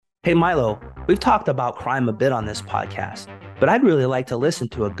Hey Milo, we've talked about crime a bit on this podcast, but I'd really like to listen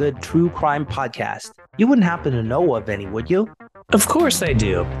to a good true crime podcast. You wouldn't happen to know of any, would you? Of course I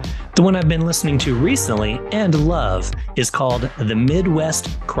do. The one I've been listening to recently and love is called The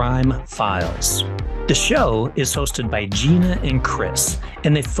Midwest Crime Files. The show is hosted by Gina and Chris,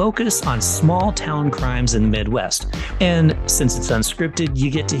 and they focus on small town crimes in the Midwest. And since it's unscripted, you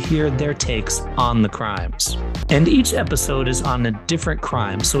get to hear their takes on the crimes. And each episode is on a different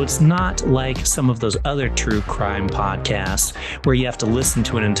crime, so it's not like some of those other true crime podcasts where you have to listen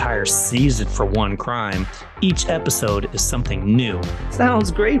to an entire season for one crime. Each episode is something new.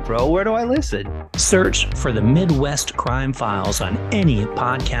 Sounds great, bro. Where do I listen? Search for the Midwest Crime Files on any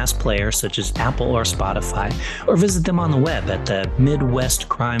podcast player such as Apple or Spotify, or visit them on the web at the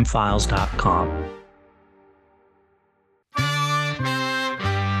midwestcrimefiles.com.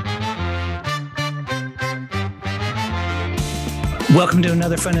 Welcome to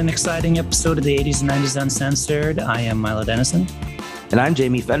another fun and exciting episode of the 80s and 90s Uncensored. I am Milo Dennison. And I'm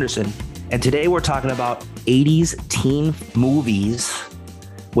Jamie Fenderson. And today we're talking about 80s teen movies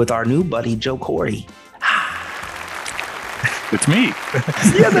with our new buddy, Joe Cory. It's me.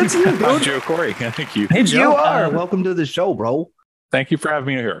 Yeah, that's you, dude. I'm Joe Cory. Thank you. Hey, Joe. You are. Welcome to the show, bro. Thank you for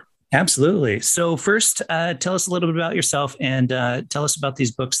having me here. Absolutely. So first, tell us a little bit about yourself and tell us about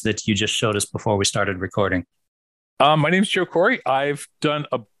these books that you just showed us before we started recording. My name's Joe Cory. I've done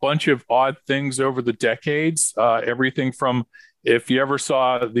a bunch of odd things over the decades. Everything from, if you ever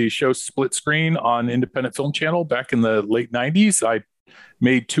saw the show Split Screen on Independent Film Channel back in the late 90s, I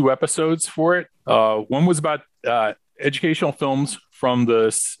made 2 episodes for it. One was about educational films from the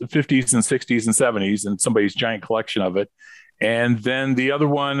 50s and 60s and 70s and somebody's giant collection of it. And then the other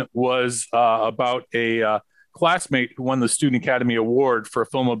one was about a classmate who won the Student Academy Award for a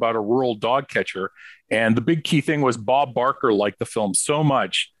film about a rural dog catcher. And the big key thing was Bob Barker liked the film so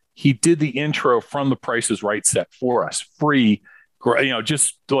much, he did the intro from The Price is Right set for us, free,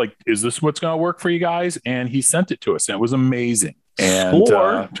 just like, is this what's going to work for you guys? And he sent it to us, and it was amazing. And I'm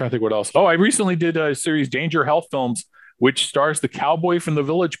trying to think what else. Oh, I recently did a series, Danger Health Films, which stars the cowboy from The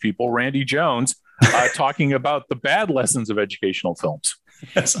Village People, Randy Jones, talking about the bad lessons of educational films.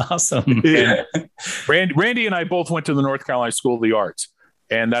 That's awesome. And Randy and I both went to the North Carolina School of the Arts.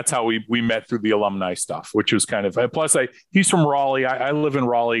 And that's how we met through the alumni stuff, which was kind of, plus he's from Raleigh. I live in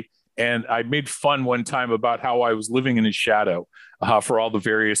Raleigh, and I made fun one time about how I was living in his shadow for all the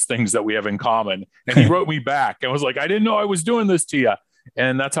various things that we have in common. And he wrote me back and was like, I didn't know I was doing this to you.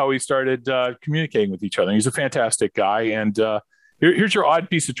 And that's how we started communicating with each other. And he's a fantastic guy. And here's your odd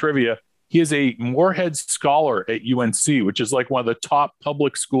piece of trivia. He is a Moorhead Scholar at UNC, which is like one of the top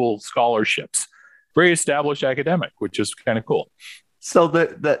public school scholarships. Very established academic, which is kind of cool. So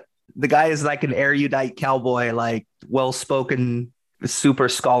the guy is like an erudite cowboy, like well-spoken, super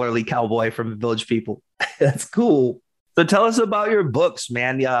scholarly cowboy from Village People. That's cool. So tell us about your books,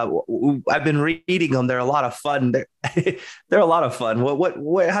 man. Yeah, I've been reading them. They're a lot of fun. They're a lot of fun.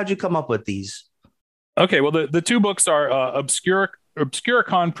 How'd you come up with these? Okay, well, the 2 books are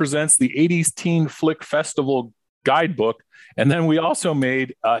Obscuricon presents the 80s Teen Flick Festival Guidebook, and then we also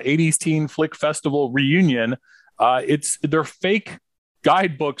made 80s Teen Flick Festival Reunion. They're fake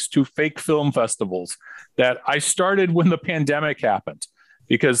guidebooks to fake film festivals that I started when the pandemic happened,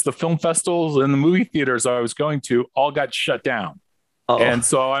 because the film festivals and the movie theaters I was going to all got shut down. Uh-oh. And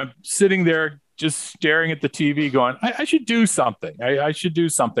so I'm sitting there just staring at the TV going, I should do something. I should do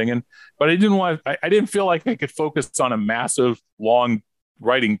something. But I didn't feel like I could focus on a massive, long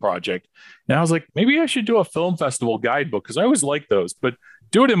writing project. And I was like, maybe I should do a film festival guidebook, because I always like those, but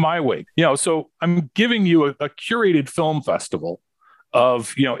do it in my way. So I'm giving you a curated film festival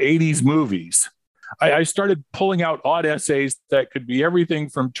of, 80s movies. I started pulling out odd essays that could be everything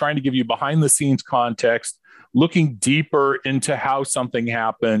from trying to give you behind the scenes context, looking deeper into how something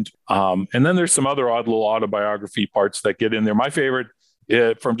happened. And then there's some other odd little autobiography parts that get in there. My favorite,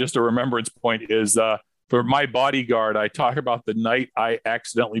 from just a remembrance point, is for My Bodyguard. I talk about the night I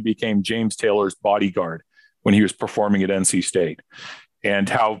accidentally became James Taylor's bodyguard when he was performing at NC State, and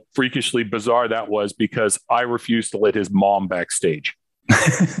how freakishly bizarre that was, because I refused to let his mom backstage.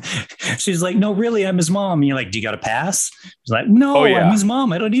 She's like, no, really, I'm his mom. And you're like, do you got a pass? She's like, no, oh, yeah. I'm his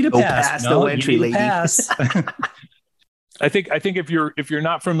mom. I don't need a pass. No entry, lady. Pass. I think if you're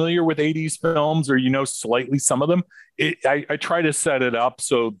not familiar with 80s films, or slightly some of them, I try to set it up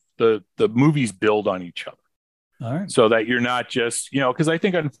so the movies build on each other. All right. So that you're not just, because I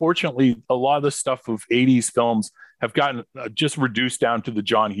think unfortunately a lot of the stuff of 80s films have gotten just reduced down to the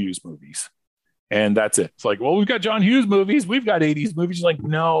John Hughes movies. And that's it. It's like, well, we've got John Hughes movies, we've got 80s movies. Like,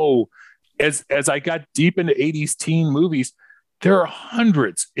 no. As I got deep into 80s teen movies, There are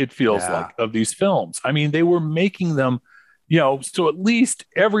hundreds, it feels Yeah. like, of these films. I mean, they were making them, so at least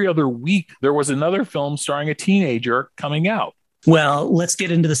every other week there was another film starring a teenager coming out. Well, let's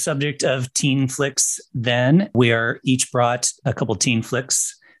get into the subject of teen flicks then. We are each brought a couple teen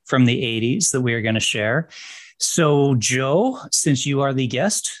flicks from the 80s that we are going to share. So, Joe, since you are the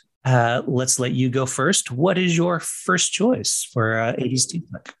guest, let's let you go first. What is your first choice for 80s teen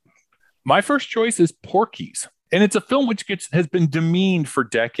flick? My first choice is Porky's. And it's a film which has been demeaned for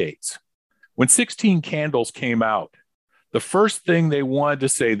decades. When 16 Candles came out, the first thing they wanted to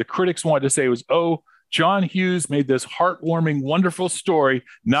say, the critics wanted to say was, oh, John Hughes made this heartwarming, wonderful story,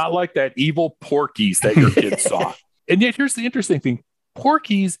 not like that evil Porky's that your kids saw. And yet here's the interesting thing.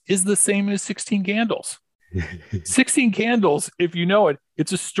 Porky's is the same as 16 Candles. 16 Candles, if you know it,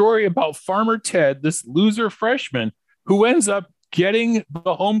 it's a story about Farmer Ted, this loser freshman who ends up getting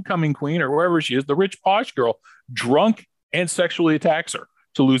the homecoming queen, or wherever she is, the rich posh girl, drunk and sexually attacks her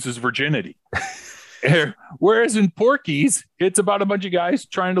to lose his virginity. Whereas in Porky's, it's about a bunch of guys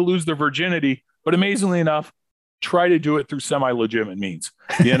trying to lose their virginity, but amazingly enough, try to do it through semi-legitimate means,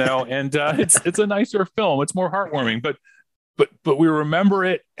 and it's a nicer film. It's more heartwarming, but we remember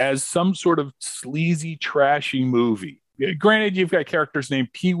it as some sort of sleazy, trashy movie. Granted, you've got characters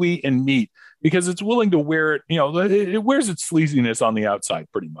named Pee-wee and Meat because it's willing to wear it, it wears its sleaziness on the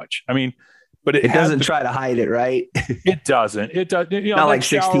outside pretty much. I mean, but it doesn't try to hide it, right? It doesn't. It does. Not like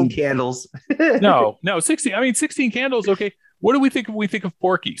 16 Candles. No, 16 Candles. Okay. What do we think when we think of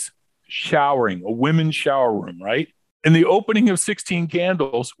Porky's? Showering, a women's shower room, right? In the opening of 16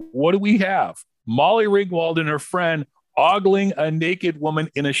 Candles, what do we have? Molly Ringwald and her friend ogling a naked woman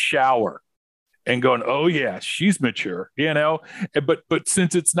in a shower and going, oh yeah, she's mature, but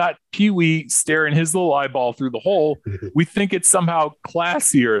since it's not Pee-wee staring his little eyeball through the hole, we think it's somehow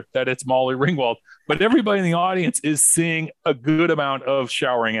classier that it's Molly Ringwald, but everybody in the audience is seeing a good amount of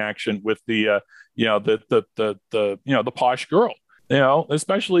showering action with the posh girl,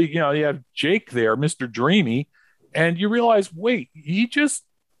 especially, you have Jake there, Mr. Dreamy, and you realize, wait, he just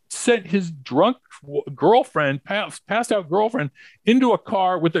sent his drunk girlfriend, passed out girlfriend, into a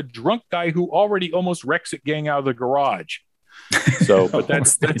car with a drunk guy who already almost wrecks it getting out of the garage. So, but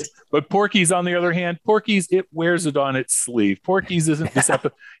but Porky's, on the other hand, Porky's, it wears it on its sleeve. Porky's isn't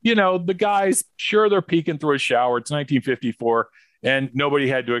deceptive. The guys, sure, they're peeking through a shower. It's 1954. And nobody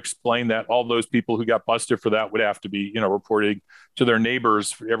had to explain that. All those people who got busted for that would have to be, reporting to their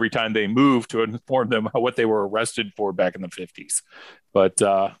neighbors every time they moved to inform them what they were arrested for back in the 50s. But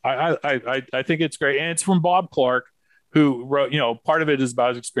I think it's great. And it's from Bob Clark, who wrote, part of it is about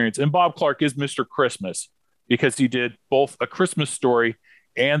his experience. And Bob Clark is Mr. Christmas because he did both A Christmas Story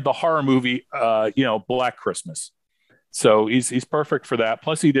and the horror movie, Black Christmas. So he's perfect for that.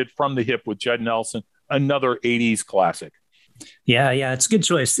 Plus he did From the Hip with Judd Nelson, another 80s classic. Yeah, it's a good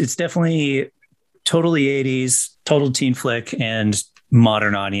choice. It's definitely totally 80s, total teen flick, and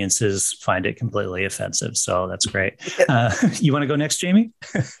modern audiences find it completely offensive. So that's great. You want to go next, Jamie?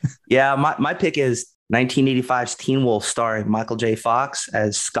 Yeah, my pick is 1985's Teen Wolf starring Michael J. Fox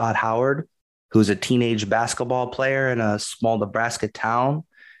as Scott Howard, who's a teenage basketball player in a small Nebraska town.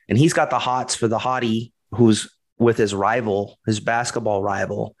 And he's got the hots for the hottie who's with his rival, his basketball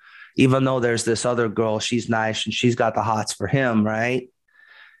rival. Even though there's this other girl, she's nice and she's got the hots for him, right?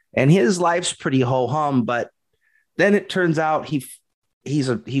 And his life's pretty ho-hum, but then it turns out he's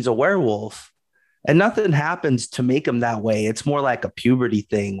a werewolf, and nothing happens to make him that way. It's more like a puberty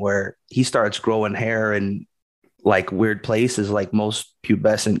thing where he starts growing hair in like weird places, like most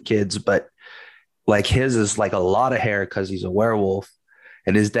pubescent kids, but like his is like a lot of hair because he's a werewolf.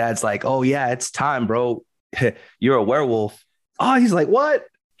 And his dad's like, "Oh yeah, it's time, bro. You're a werewolf." Oh, he's like, "What?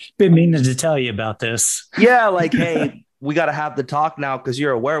 Been meaning to tell you about this." Yeah, like, hey, we got to have the talk now because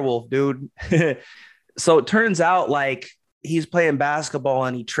you're a werewolf, dude. So it turns out like he's playing basketball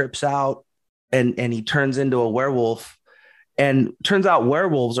and he trips out and he turns into a werewolf. And turns out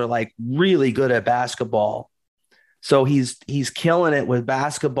werewolves are like really good at basketball. So he's killing it with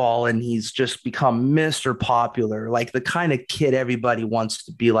basketball, and he's just become Mr. Popular, like the kind of kid everybody wants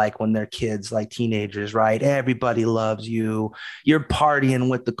to be like when they're kids, like teenagers, right? Everybody loves you. You're partying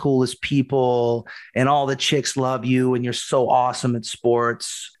with the coolest people and all the chicks love you and you're so awesome at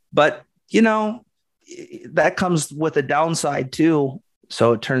sports. But, that comes with a downside too.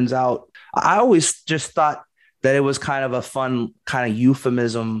 So it turns out I always just thought that it was kind of a fun kind of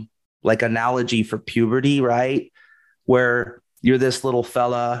euphemism, like analogy for puberty, right? Where you're this little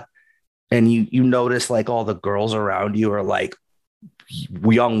fella and you notice like all the girls around you are like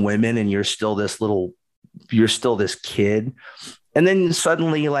young women and you're still this kid. And then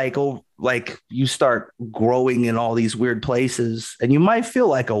suddenly, like you start growing in all these weird places, and you might feel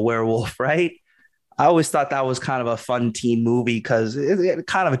like a werewolf, right? I always thought that was kind of a fun teen movie because it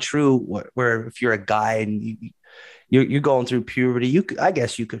kind of a true where if you're a guy and you're going through puberty, I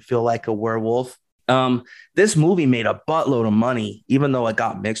guess you could feel like a werewolf. This movie made a buttload of money, even though it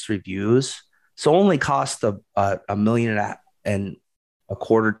got mixed reviews. So only cost a million and a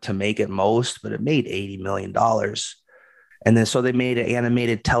quarter to make at most, but it made $80 million. And then so they made an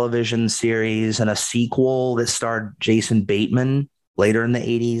animated television series and a sequel that starred Jason Bateman later in the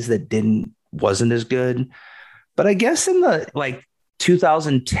 80s that wasn't as good. But I guess in the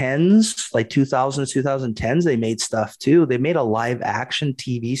 2010s, like 2010s, they made stuff too. They made a live action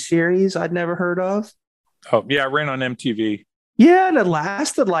TV series I'd never heard of. Oh, yeah, it ran on MTV. Yeah, and it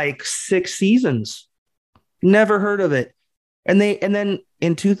lasted like 6 seasons. Never heard of it. And then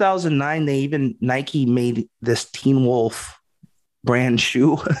in 2009, Nike made this Teen Wolf brand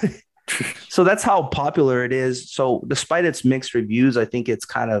shoe. So that's how popular it is. So despite its mixed reviews, I think it's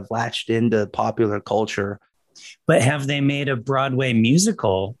kind of latched into popular culture. But have they made a Broadway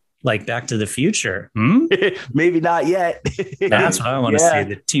musical like Back to the Future? Maybe not yet. That's what I want to see,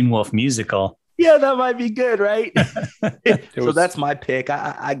 the Teen Wolf musical. Yeah, that might be good, right? So that's my pick.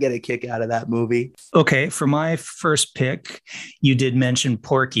 I get a kick out of that movie. Okay, for my first pick, you did mention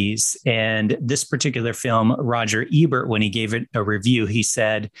Porky's. And this particular film, Roger Ebert, when he gave it a review, he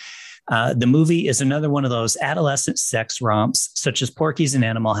said, the movie is another one of those adolescent sex romps, such as Porky's and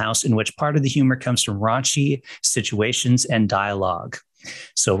Animal House, in which part of the humor comes from raunchy situations and dialogue.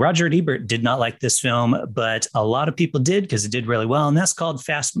 So Roger Ebert did not like this film, but a lot of people did because it did really well. And that's called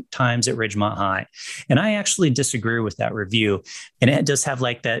Fast Times at Ridgemont High. And I actually disagree with that review. And it does have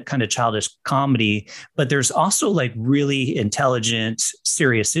like that kind of childish comedy, but there's also like really intelligent,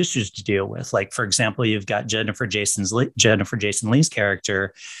 serious issues to deal with. Like, for example, you've got Jennifer Jason Leigh's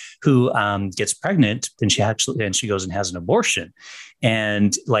character who gets pregnant and she goes and has an abortion.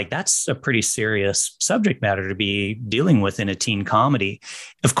 And like, that's a pretty serious subject matter to be dealing with in a teen comedy.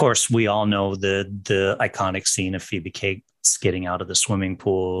 Of course, we all know the iconic scene of Phoebe Cates getting out of the swimming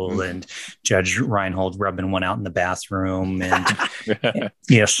pool and Judge Reinhold rubbing one out in the bathroom, and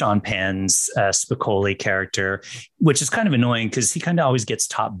Sean Penn's Spicoli character, which is kind of annoying because he kind of always gets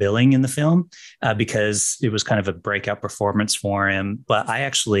top billing in the film because it was kind of a breakout performance for him. But I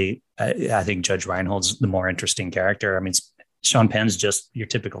think Judge Reinhold's the more interesting character. I mean, Sean Penn's just your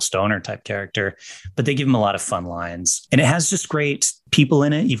typical stoner type character, but they give him a lot of fun lines. And it has just great people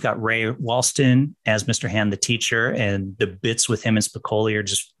in it. You've got Ray Walston as Mr. Hand, the teacher, and the bits with him and Spicoli are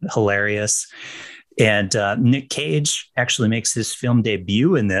just hilarious. And Nick Cage actually makes his film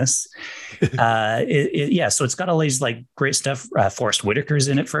debut in this. So it's got all these like great stuff. Forrest Whitaker's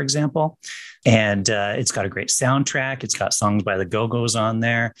in it, for example. And it's got a great soundtrack. It's got songs by the Go-Go's on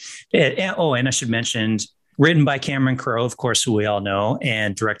there. And I should mention, written by Cameron Crowe, of course, who we all know,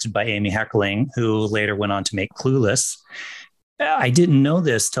 and directed by Amy Heckerling, who later went on to make Clueless. I didn't know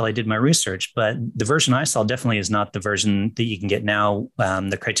this till I did my research, but the version I saw definitely is not the version that you can get now.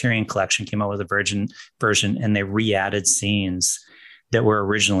 The Criterion Collection came out with a version, and they re-added scenes that were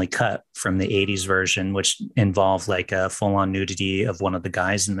originally cut from the 80s version, which involved like a full-on nudity of one of the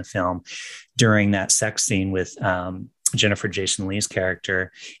guys in the film during that sex scene with Jennifer Jason Leigh's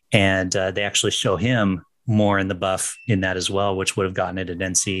character. And they actually show him more in the buff in that as well, which would have gotten it an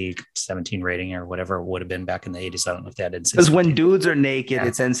NC-17 rating or whatever it would have been back in the 80s. I don't know if they had NC-17. Because when dudes are naked,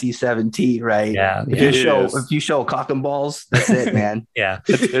 it's NC-17, right? Yeah. If you show cock and balls, that's it, man. Yeah.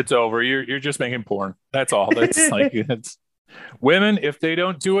 It's over. You're just making porn. That's all. That's like, it's women. If they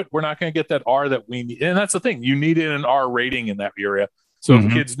don't do it, we're not going to get that R that we need. And that's the thing. You needed an R rating in that area. So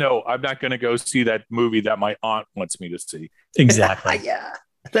if kids know, I'm not going to go see that movie that my aunt wants me to see. Exactly. Yeah.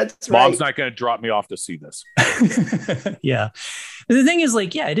 That's right. Mom's not going to drop me off to see this. Yeah. The thing is,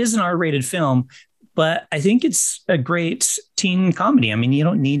 like, yeah, it is an R-rated film, but I think it's a great teen comedy. I mean, you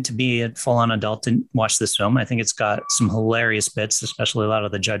don't need to be a full-on adult to watch this film. I think it's got some hilarious bits, especially a lot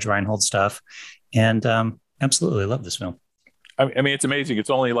of the Judge Reinhold stuff. And absolutely love this film. I mean, it's amazing.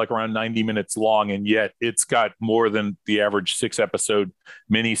 It's only like around 90 minutes long, and yet it's got more than the average 6-episode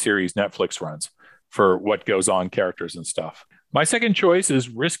miniseries Netflix runs for what goes on, characters and stuff. My second choice is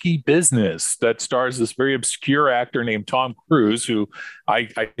Risky Business, that stars this very obscure actor named Tom Cruise, who I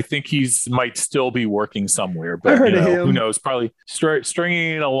think might still be working somewhere, but who knows? Probably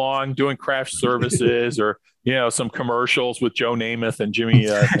stringing it along, doing craft services, or some commercials with Joe Namath and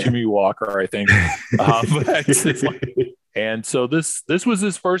Jimmy Walker, I think. And so this was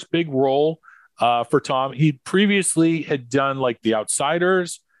his first big role for Tom. He previously had done like The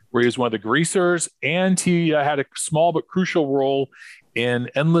Outsiders, where he was one of the greasers, and he had a small but crucial role in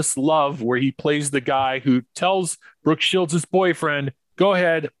Endless Love, where he plays the guy who tells Brooke Shields' boyfriend, go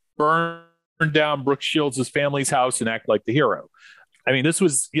ahead, burn down Brooke Shields' family's house and act like the hero. I mean, this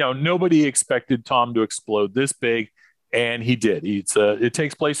was, nobody expected Tom to explode this big, and he did. It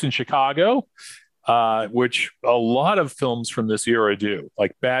takes place in Chicago, which a lot of films from this era do,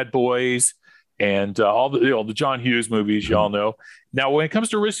 like Bad Boys and all the John Hughes movies, y'all know. Now, when it comes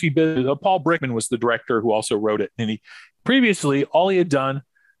to Risky Business, Paul Brickman was the director who also wrote it. And previously, all he had done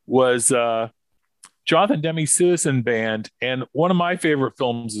was Jonathan Demme's Citizen Band, and one of my favorite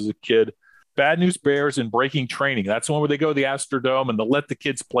films as a kid, Bad News Bears and Breaking Training. That's the one where they go to the Astrodome and the Let the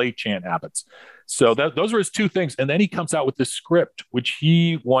Kids Play chant happens. So those are his two things. And then he comes out with this script, which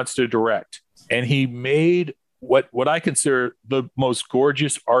he wants to direct. And he made what I consider the most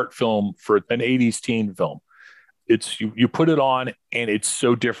gorgeous art film for an 80s teen film. It's you put it on and it's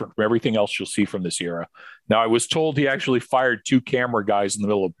so different from everything else you'll see from this era. Now, I was told he actually fired 2 camera guys in the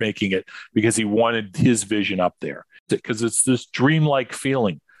middle of making it because he wanted his vision up there, because it's this dreamlike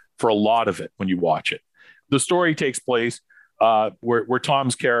feeling for a lot of it when you watch it. The story takes place where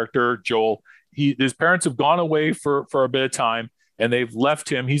Tom's character, Joel, his parents have gone away for a bit of time, and they've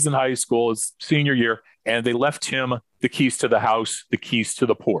left him. He's in high school, his senior year, and they left him the keys to the house, the keys to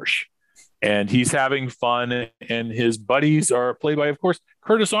the Porsche. And he's having fun, and his buddies are played by, of course,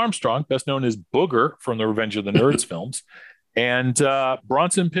 Curtis Armstrong, best known as Booger from the Revenge of the Nerds films, and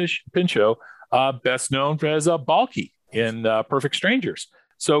Bronson Pinchot, best known as Balky in Perfect Strangers.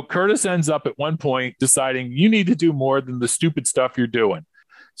 So Curtis ends up at one point deciding you need to do more than the stupid stuff you're doing.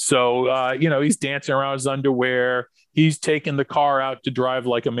 So, he's dancing around his underwear. He's taking the car out to drive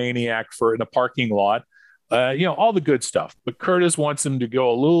like a maniac in a parking lot. All the good stuff. But Curtis wants him to go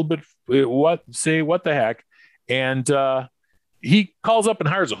a little bit, what the heck. And he calls up and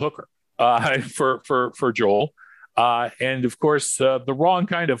hires a hooker for Joel. And of course, the wrong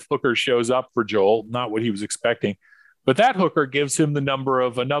kind of hooker shows up for Joel, not what he was expecting. But that hooker gives him the number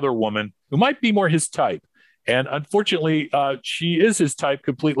of another woman who might be more his type. And unfortunately, she is his type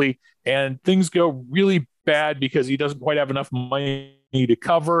completely. And things go really bad because he doesn't quite have enough money to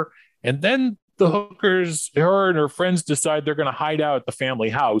cover. And then the hookers, her and her friends, decide they're going to hide out at the family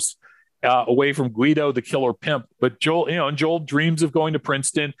house away from Guido, the killer pimp. But Joel dreams of going to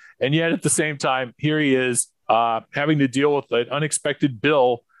Princeton. And yet at the same time, here he is having to deal with an unexpected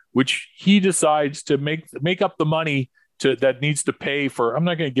bill, which he decides to make up the money that needs to pay for. I'm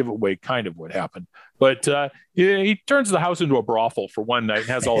not going to give away kind of what happened, but he turns the house into a brothel for one night and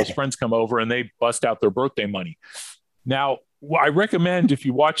has all his friends come over and they bust out their birthday money. Now, I recommend if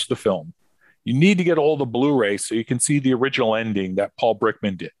you watch the film, you need to get all the Blu-ray so you can see the original ending that Paul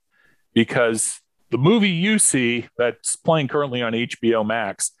Brickman did, because the movie you see that's playing currently on HBO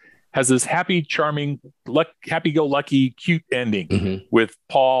Max has this happy, charming, happy-go-lucky, cute ending with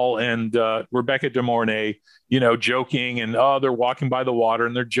Paul and Rebecca De Mornay, joking, and they're walking by the water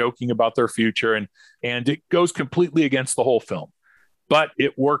and they're joking about their future, and it goes completely against the whole film, but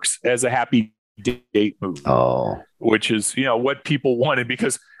it works as a happy date movie. Which is what people wanted,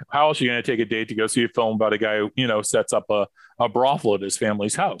 because how else are you going to take a date to go see a film about a guy who sets up a brothel at his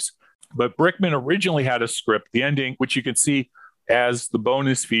family's house? But Brickman originally had a script, the ending, which you can see as the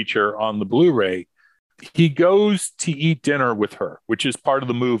bonus feature on the Blu-ray. He goes to eat dinner with her, which is part of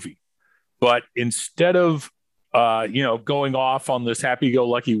the movie. But instead of, going off on this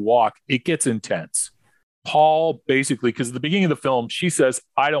happy-go-lucky walk, it gets intense. Paul basically, because at the beginning of the film, she says,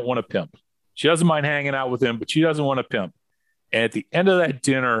 I don't want to pimp. She doesn't mind hanging out with him, but she doesn't want to pimp. And at the end of that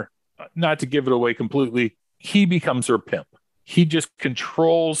dinner, not to give it away completely, he becomes her pimp. He just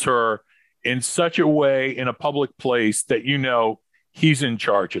controls her in such a way in a public place that he's in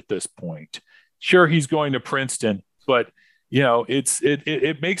charge at this point. Sure, he's going to Princeton, but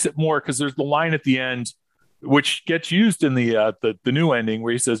it makes it more, because there's the line at the end which gets used in the new ending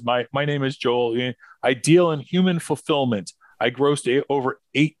where he says, "My name is Joel. I deal in human fulfillment. I grossed over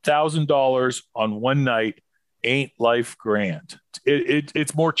 $8,000 on one night. Ain't life grand?"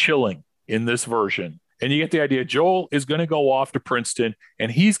 It's more chilling in this version. And you get the idea. Joel is going to go off to Princeton,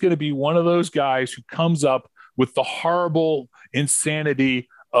 and he's going to be one of those guys who comes up with the horrible insanity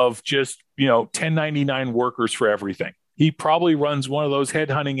of just, 1099 workers for everything. He probably runs one of those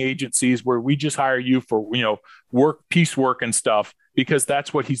headhunting agencies where we just hire you for, piecework and stuff, because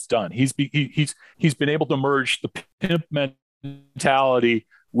that's what he's done. He's been able to merge the pimp mentality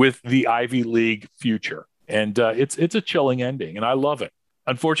with the Ivy League future. And it's a chilling ending, and I love it.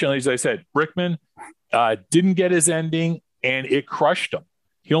 Unfortunately, as I said, Brickman didn't get his ending, and it crushed him.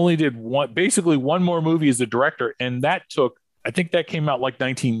 He only did one more movie as a director, and that took I think that came out like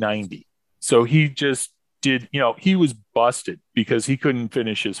 1990. So he just did, he was busted because he couldn't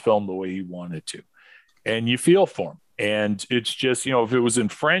finish his film the way he wanted to. And you feel for him. And it's just, if it was in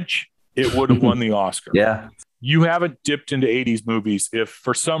French, it would have won the Oscar. Yeah. You haven't dipped into 80s movies if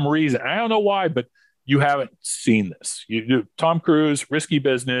for some reason, I don't know why, but you haven't seen this. Tom Cruise, Risky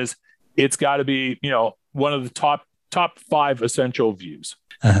Business. It's got to be, one of the top 5 essential views.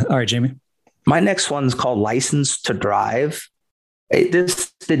 All right, Jamie. My next one's called License to Drive.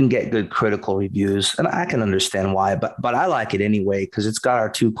 This didn't get good critical reviews, and I can understand why, but I like it anyway because it's got our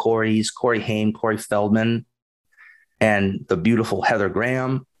 2 Corys, Corey Haim, Corey Feldman, and the beautiful Heather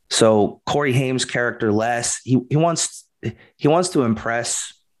Graham. So Corey Haim's character Les, he wants to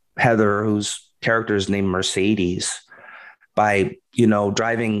impress Heather, whose character is named Mercedes, by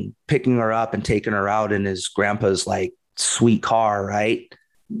picking her up and taking her out in his grandpa's like sweet car, right?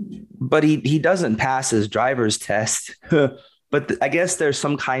 But he doesn't pass his driver's test. But I guess there's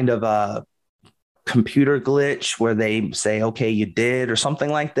some kind of a computer glitch where they say, okay, you did, or something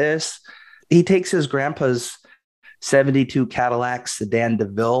like this. He takes his grandpa's 72 Cadillac sedan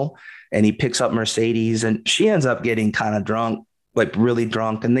DeVille and he picks up Mercedes, and she ends up getting kind of drunk, like really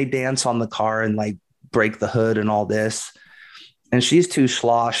drunk. And they dance on the car and like break the hood and all this. And she's too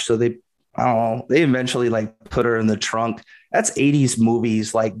sloshed. So they eventually like put her in the trunk. That's 80s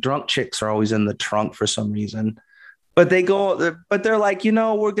movies. Like drunk chicks are always in the trunk for some reason. But they're like,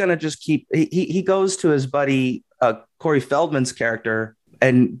 we're going to just keep, he goes to his buddy, Corey Feldman's character,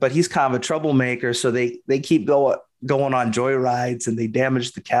 but he's kind of a troublemaker. So they keep going on joyrides and they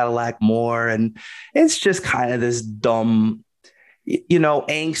damage the Cadillac more. And it's just kind of this dumb,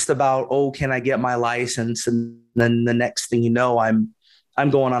 angst about, oh, can I get my license? And then the next thing you know, I'm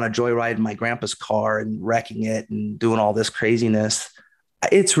going on a joyride in my grandpa's car and wrecking it and doing all this craziness.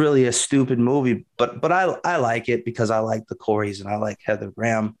 It's really a stupid movie, but I like it because I like the Corys and I like Heather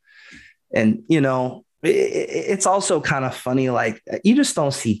Graham. And, it's also kind of funny. Like you just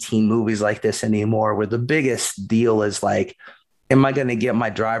don't see teen movies like this anymore, where the biggest deal is like, am I going to get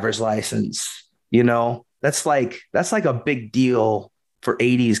my driver's license? That's like a big deal for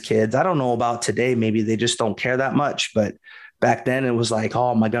 80s kids. I don't know about today. Maybe they just don't care that much. But back then it was like,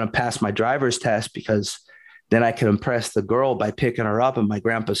 oh, am I going to pass my driver's test? Because then I could impress the girl by picking her up in my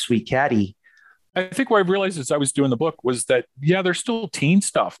grandpa's sweet caddy. I think what I realized as I was doing the book was that, yeah, there's still teen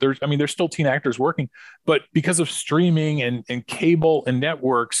stuff. There's still teen actors working, but because of streaming and cable and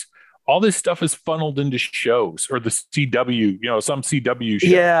networks, all this stuff is funneled into shows or the CW, some CW show.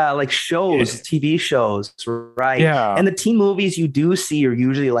 Yeah, like shows, TV shows, right? Yeah. And the teen movies you do see are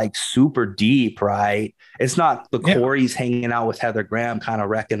usually like super deep, right? It's not the Corys hanging out with Heather Graham kind of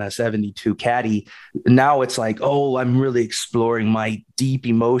wrecking a 72 caddy. Now it's like, oh, I'm really exploring my deep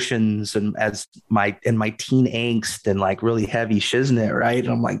emotions and my teen angst and like really heavy shiznit, right?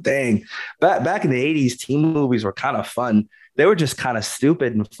 And I'm like, dang, back in the 80s, teen movies were kind of fun. They were just kind of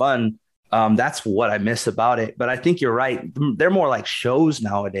stupid and fun. That's what I miss about it. But I think you're right. They're more like shows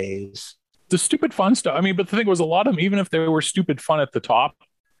nowadays. The stupid fun stuff. But the thing was, a lot of them, even if they were stupid fun at the top,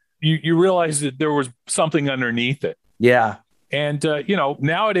 you realize that there was something underneath it. Yeah. And,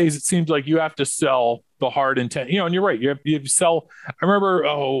 nowadays it seems like you have to sell the hard intent, and you're right. You have to sell. I remember,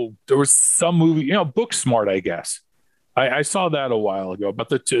 there was some movie, Booksmart, I guess. I saw that a while ago, but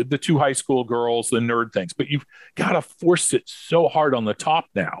the two high school girls, the nerd things, but you've got to force it so hard on the top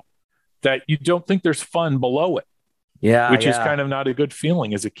now that you don't think there's fun below it. Yeah. Which is kind of not a good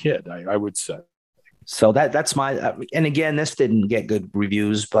feeling as a kid, I would say. So that's and again, this didn't get good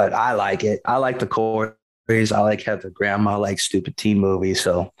reviews, but I like it. I like the Corys. I like Heather Graham. I like stupid teen movies.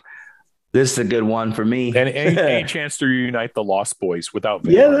 So this is a good one for me. And any chance to reunite the Lost Boys without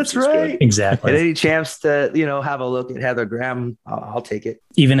Van that's right. Good. Exactly. And any chance to, have a look at Heather Graham, I'll take it.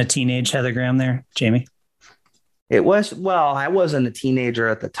 Even a teenage Heather Graham there, Jamie? It was, I wasn't a teenager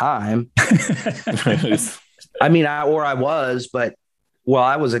at the time. I was, but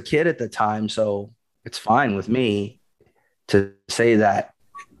I was a kid at the time. So it's fine with me to say that.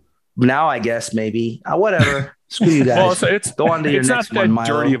 Now, I guess maybe whatever. Screw you guys. Well, go on to your next one. It's not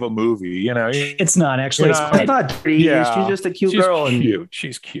that dirty of a movie, It's not actually. It's not dirty. Yeah, she's just a cute girl. Cute.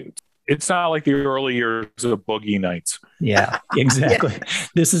 She's cute. It's not like the early years of Boogie Nights. Yeah, exactly.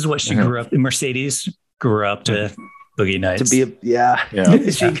 This is what she grew up. Mercedes grew up to Boogie Nights. To be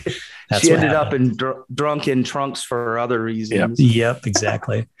she ended up in drunk in trunks for other reasons. Yep,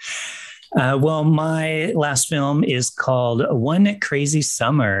 exactly. Well, my last film is called One Crazy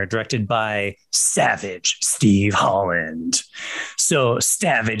Summer, directed by Savage Steve Holland. So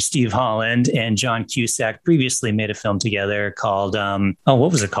Savage Steve Holland and John Cusack previously made a film together called,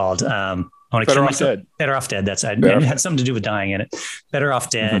 what was it called? I want to kill myself. Better Off Dead. It had something to do with dying in it. Better Off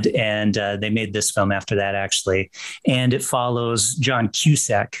Dead. Mm-hmm. And they made this film after that, actually. And it follows John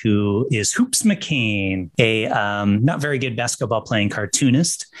Cusack, who is Hoops McCain, a not very good basketball playing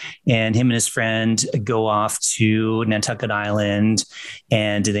cartoonist. And him and his friend go off to Nantucket Island,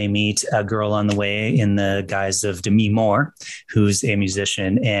 and they meet a girl on the way in the guise of Demi Moore, who's a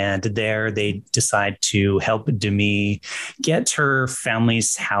musician. And there they decide to help Demi get her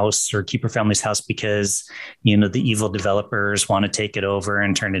family's house, or keep her family's house, because, you know, the evil developers want to take it over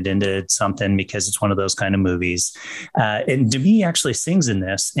and turn it into something, because it's one of those kind of movies. And Demi actually sings in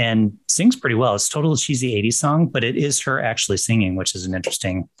this, and sings pretty well. It's a total cheesy 80s song, but it is her actually singing, which is an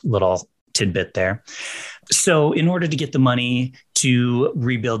interesting little tidbit there. So in order to get the money to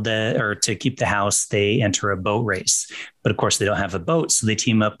rebuild to keep the house, they enter a boat race. But of course, they don't have a boat. So they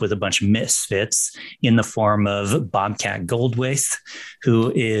team up with a bunch of misfits in the form of Bobcat Goldthwait,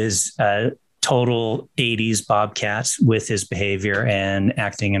 who is a total 80s Bobcat with his behavior and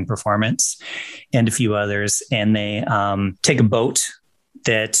acting and performance, and a few others. And they take a boat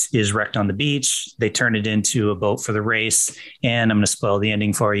that is wrecked on the beach. They turn it into a boat for the race. And I'm going to spoil the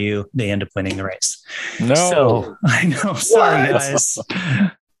ending for you. They end up winning the race. No. So I know. Sorry, guys.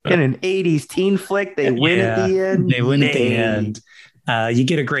 In an 80s teen flick, they win at the end. They win at the end. You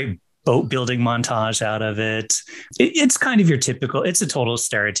get a great boat building montage out of it. It's kind of your typical, it's a total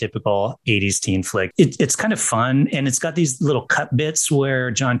stereotypical 80s teen flick. It's kind of fun. And it's got these little cut bits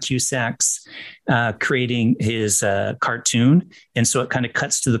where John Cusack's creating his cartoon. And so it kind of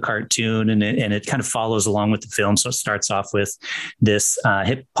cuts to the cartoon, and it kind of follows along with the film. So it starts off with this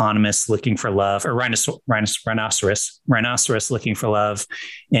hippopotamus looking for love, or rhinoceros looking for love,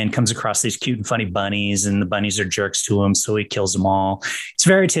 and comes across these cute and funny bunnies, and the bunnies are jerks to him. So he kills them all. It's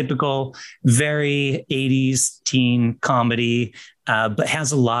very typical, very 80s teen comedy, but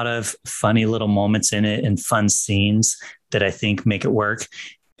has a lot of funny little moments in it and fun scenes that I think make it work.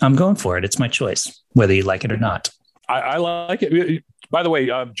 I'm going for it. It's my choice, whether you like it or not. I like it. By the way,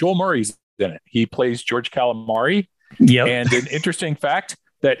 Joel Murray's in it. He plays George Calamari. Yep. And an interesting fact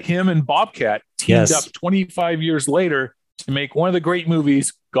that him and Bobcat teamed up 25 years later to make one of the great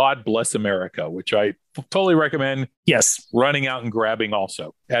movies, God Bless America, which I totally recommend. Yes. Running out and grabbing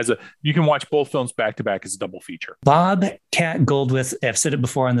also. You can watch both films back to back as a double feature. Bobcat Goldthwait, I've said it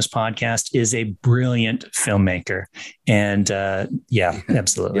before on this podcast, is a brilliant filmmaker. And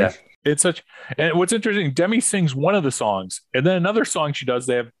absolutely. Yeah. And what's interesting, Demi sings one of the songs, and then another song she does,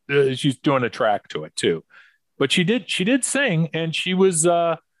 she's doing a track to it too. But she did sing, and she was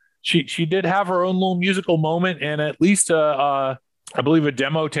she did have her own little musical moment, and at least I believe a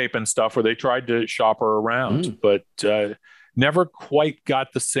demo tape and stuff where they tried to shop her around, but never quite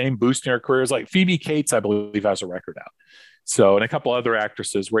got the same boost in her career as like Phoebe Cates, I believe, has a record out. So, and a couple other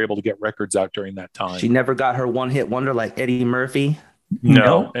actresses were able to get records out during that time. She never got her one-hit wonder like Eddie Murphy.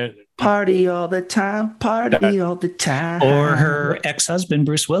 No. Party all the time, party all the time. Or her ex-husband,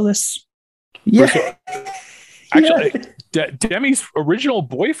 Bruce Willis. Yeah. Actually, Demi's original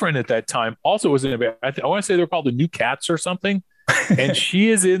boyfriend at that time also was in it. I want to say they're called the New Cats or something. And she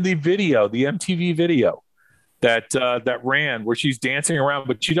is in the video, the MTV video that ran, where she's dancing around,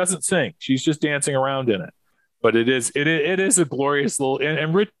 but she doesn't sing. She's just dancing around in it. But it is a glorious little,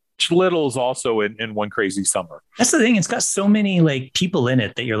 and Rich Little is also in One Crazy Summer. That's the thing. It's got so many like people in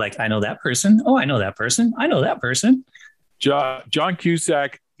it that you're like, I know that person. Oh, I know that person. I know that person. John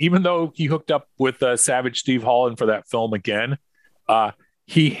Cusack, even though he hooked up with Savage Steve Holland for that film again,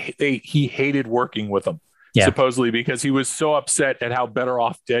 he hated working with him. Yeah. Supposedly because he was so upset at how Better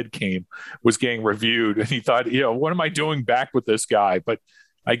Off Dead was getting reviewed, and he thought, what am I doing back with this guy? But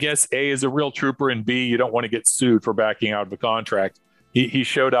I guess A, is a real trooper, and B, you don't want to get sued for backing out of a contract. He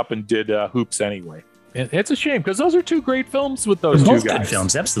showed up and did Hoops anyway. And it's a shame because those are two great films with those two guys. Good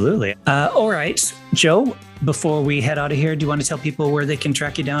films, absolutely. All right, Joe, before we head out of here, do you want to tell people where they can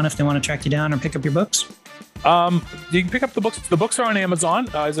track you down if they want to track you down or pick up your books? You can pick up the books. The books are on Amazon.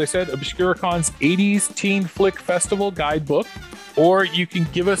 As I said, Obscuricon's 80s Teen Flick Festival Guidebook. Or you can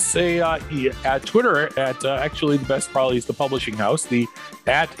give us at Twitter at actually the best probably is the publishing house,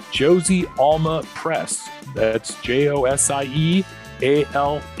 at Josie Alma Press. That's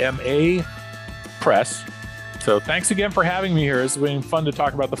JosieAlma Press. So thanks again for having me here. It's been fun to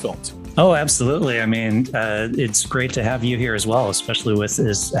talk about the films. Oh, absolutely. I mean, it's great to have you here as well, especially with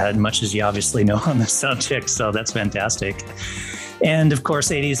as much as you obviously know on the subject. So that's fantastic. And of course,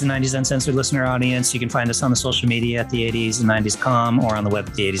 80s and 90s Uncensored listener audience, you can find us on the social media at the 80s and 90s.com or on the web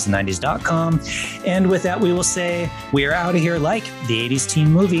at the 80s and 90s.com. And with that, we will say we are out of here like the 80s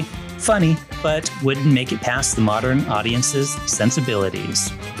teen movie. Funny, but wouldn't make it past the modern audience's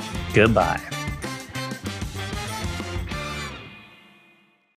sensibilities. Goodbye.